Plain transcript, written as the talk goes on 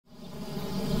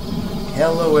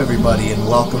Hello everybody and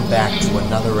welcome back to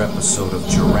another episode of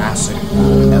Jurassic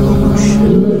World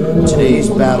Evolution. Today's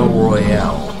Battle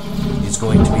Royale is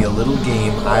going to be a little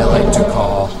game I like to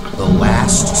call the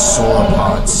Last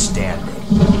Sauropod Standing.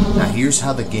 Now here's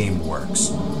how the game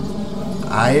works.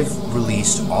 I've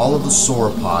released all of the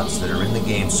sauropods that are in the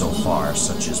game so far,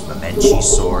 such as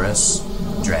Mamenchisaurus,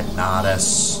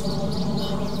 Dreadnoughtus,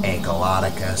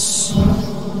 Ankylodocus,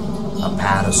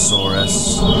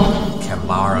 Apatosaurus,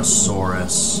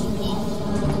 Camarasaurus,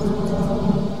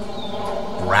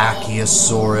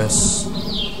 Brachiosaurus,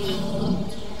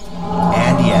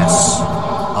 and yes,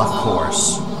 of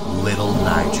course, little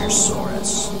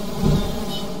Nigersaurus.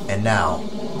 And now,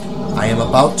 I am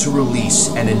about to release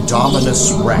an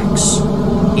Indominus Rex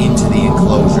into the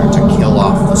enclosure to kill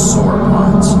off the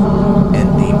sauropods.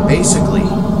 And basically,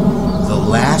 the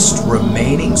last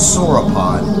remaining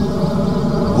sauropod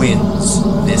wins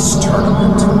this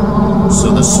tournament.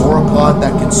 So the sauropod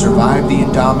that can survive the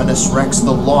Indominus Rex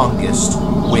the longest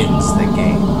wins the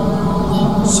game.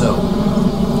 So,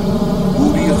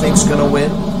 who do you think's gonna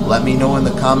win? Let me know in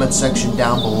the comment section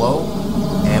down below.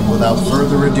 And without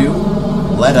further ado,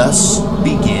 let us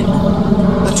begin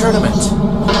the tournament.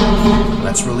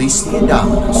 Let's release the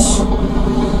Indominus.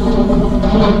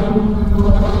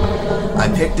 I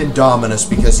picked Indominus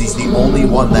because he's the only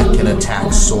one that can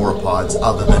attack sauropods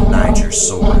other than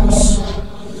Nigersaurus.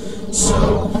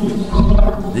 So,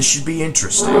 this should be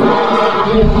interesting.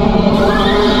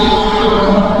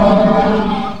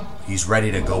 He's ready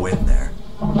to go in there.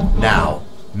 Now,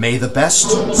 may the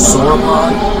best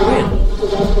sauropod win.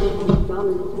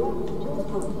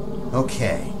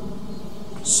 Okay.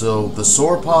 So, the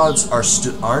sauropods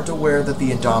aren't aware that the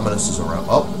Indominus is around.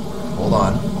 Oh, hold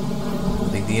on. I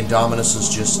think the Indominus is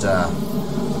just, do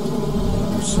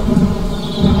something.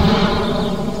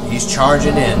 He's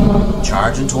charging in.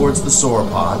 Charging towards the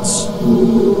sauropods.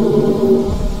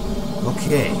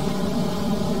 Okay.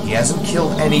 He hasn't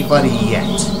killed anybody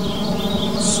yet.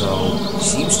 So,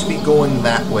 seems to be going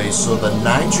that way, so the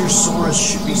Nigersaurus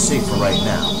should be safer right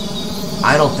now.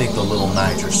 I don't think the little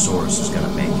Nigersaurus is going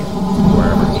to make it,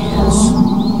 wherever he is.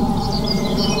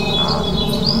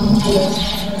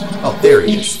 Oh, there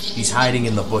he is. He's hiding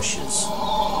in the bushes.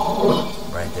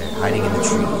 Right there, hiding in the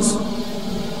trees.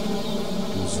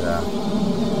 He's, I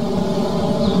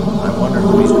wonder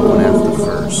who he's going after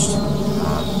first.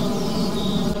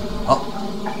 Oh,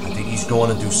 I think he's going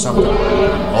to do something.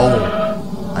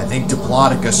 Oh, I think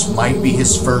Diplodocus might be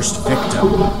his first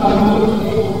victim.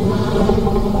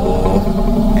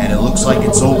 Oh, and it looks like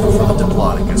it's over for the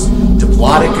Diplodocus.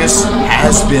 Diplodocus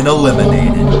has been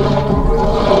eliminated. You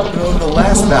know, in the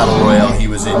last Battle Royale he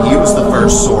was in, he was the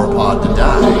first sauropod to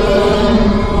die.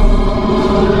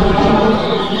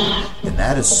 And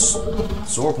that is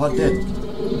sauropod dead.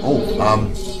 Oh,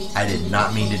 I did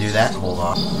not mean to do that. Hold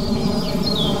on.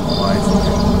 Oh,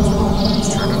 it's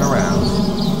turning around.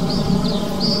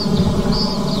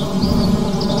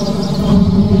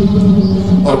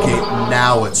 Okay,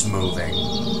 now it's moving.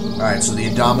 Alright, so the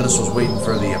Indominus was waiting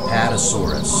for the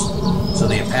Apatosaurus. So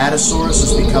the Apatosaurus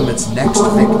has become its next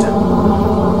victim.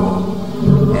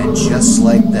 And just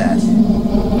like that,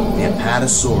 the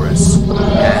Apatosaurus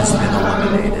has been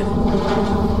eliminated.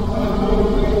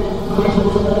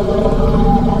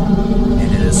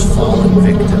 And it has fallen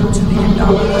victim to the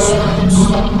Indominus Rex.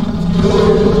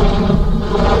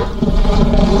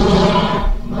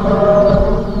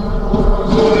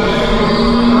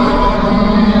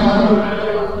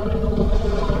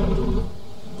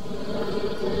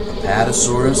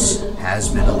 Apatosaurus has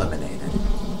been eliminated.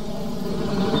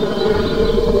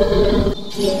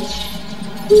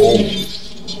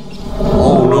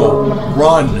 Oh no.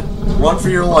 Run! Run for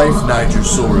your life,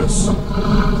 Nigersaurus.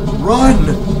 Run!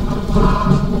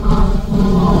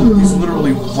 He's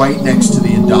literally right next to the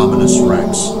Indominus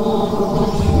Rex.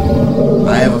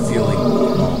 I have a feeling...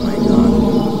 Oh my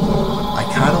god. I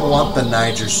kind of want the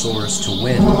Nigersaurus to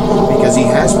win, because he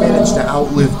has managed to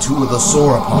outlive two of the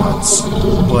sauropods.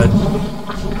 But...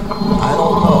 I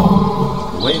don't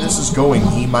know. The way this is going,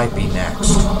 he might be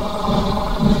next.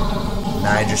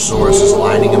 Nigersaurus is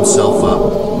lining himself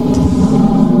up.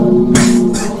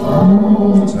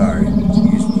 Sorry,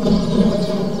 excuse me.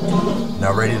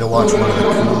 Now ready to watch one of the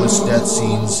coolest death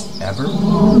scenes ever?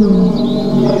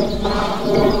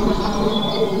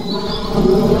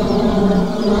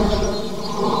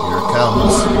 Here it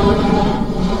comes.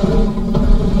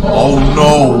 Oh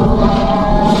no!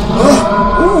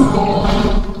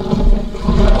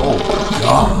 Oh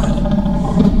god!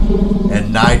 And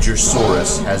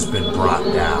Nigersaurus has been brought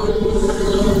down,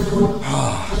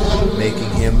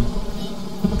 making him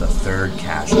the third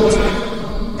casualty.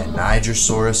 And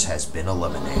Nigersaurus has been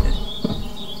eliminated.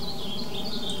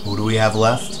 Who do we have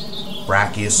left?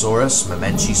 Brachiosaurus,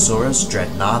 Mamenchisaurus,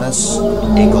 Dreadnoughtus,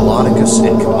 Ankylodocus,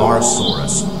 and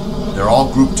Camarasaurus. They're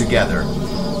all grouped together.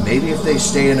 Maybe if they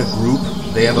stay in a group,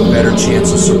 they have a better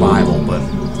chance of survival, but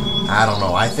I don't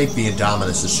know. I think the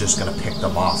Indominus is just going to pick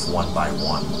them off one by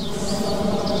one.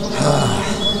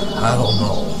 I don't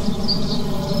know.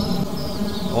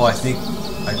 Oh, I think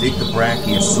the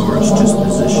Brachiosaurus just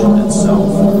positioned itself.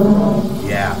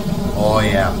 Yeah. Oh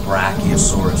yeah,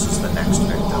 Brachiosaurus is the next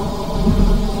victim.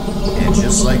 And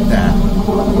just like that,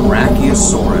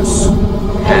 Brachiosaurus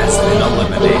has been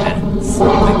eliminated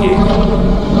from the game.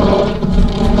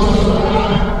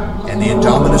 And the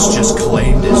Indominus just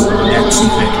claimed his next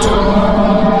victim.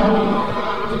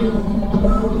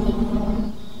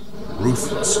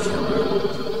 Ruthless killer.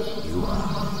 You are.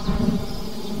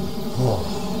 Oh.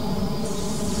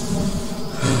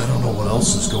 I don't know what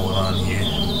else is going on here.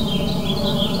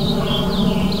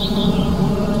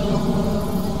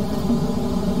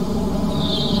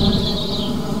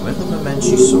 Where'd the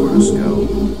Mamenchisaurus go?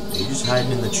 You're just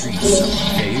hiding in the trees.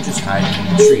 Yeah, you're just hiding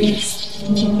in the trees.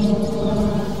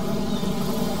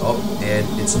 Oh, and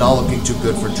it's not looking too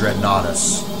good for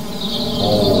Dreadnoughtus.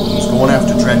 Oh, he's going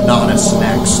after Dreadnoughtus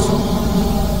next.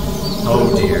 Oh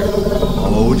dear.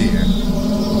 Oh dear.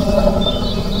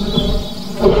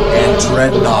 And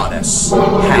Dreadnoughtus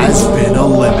has been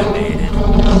eliminated.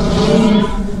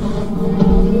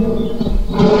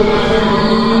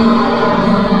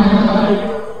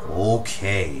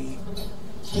 Okay.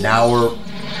 Now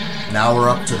we're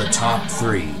up to the top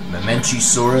three.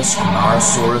 Mamenchisaurus,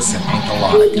 Camarasaurus, and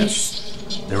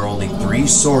Ankylodocus. There are only 3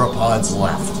 sauropods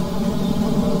left.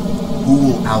 Who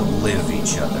will outlive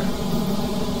each other?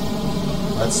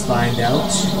 Let's find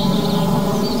out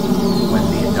when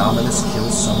the Indominus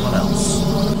kills someone else,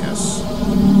 I guess.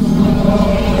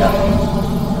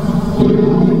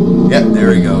 Yep,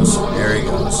 there he goes. There he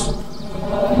goes.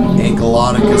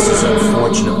 Ankylodocus is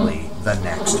unfortunately the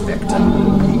next victim.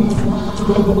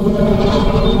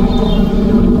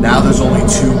 Now there's only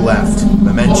 2 left.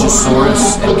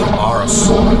 Mamenchisaurus and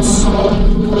Camarasaurus.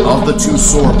 Of the 2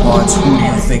 sauropods, who do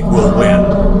you think will win?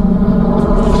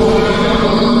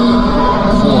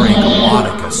 Poor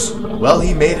Ankylodocus. Well,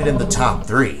 he made it in the top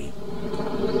 3.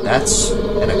 That's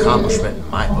an accomplishment in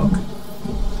my book.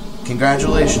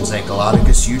 Congratulations,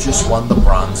 Ankylodocus, you just won the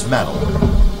bronze medal.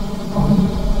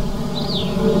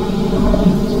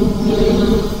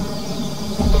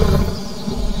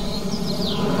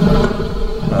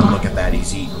 Oh, look at that,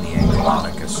 he's eating the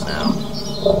Ankylodocus now.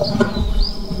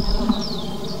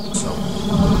 So,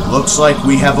 looks like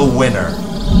we have a winner,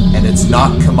 and it's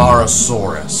not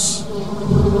Camarasaurus.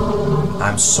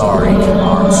 I'm sorry,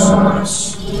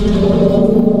 Camarasaurus.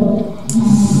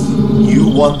 You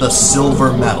won the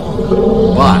silver medal,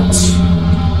 but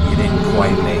you didn't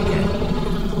quite make it.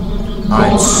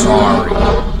 I'm sorry,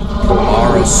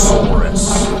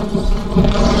 Camarasaurus.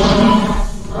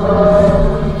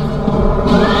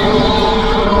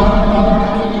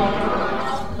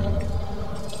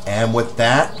 And with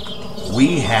that,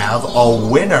 we have a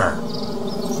winner.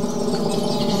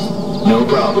 No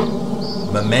problem.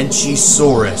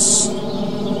 Mamenchisaurus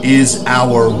is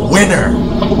our winner.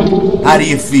 How do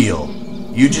you feel?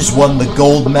 You just won the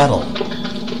gold medal.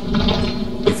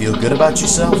 You feel good about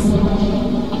yourself?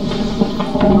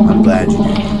 I'm glad you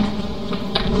do.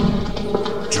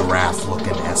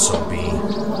 Giraffe-looking SOB.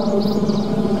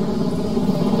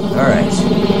 Alright.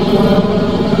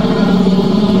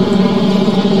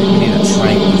 We need to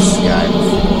trank this guy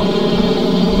before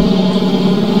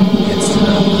he gets to the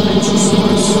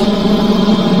Mamenchisaurus.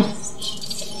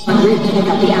 En route to pick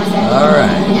up the asset.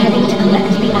 Alright. Heading to collect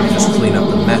the Let me asset. just clean up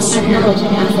the mess here. Acknowledging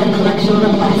asset collection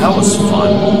request. That was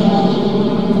fun.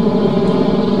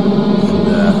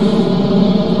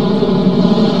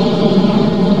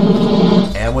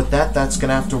 And with that, that's going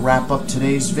to have to wrap up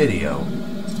today's video.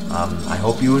 I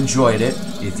hope you enjoyed it.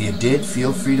 If you did,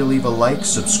 feel free to leave a like,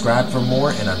 subscribe for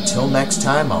more, and until next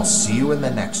time, I'll see you in the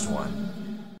next one.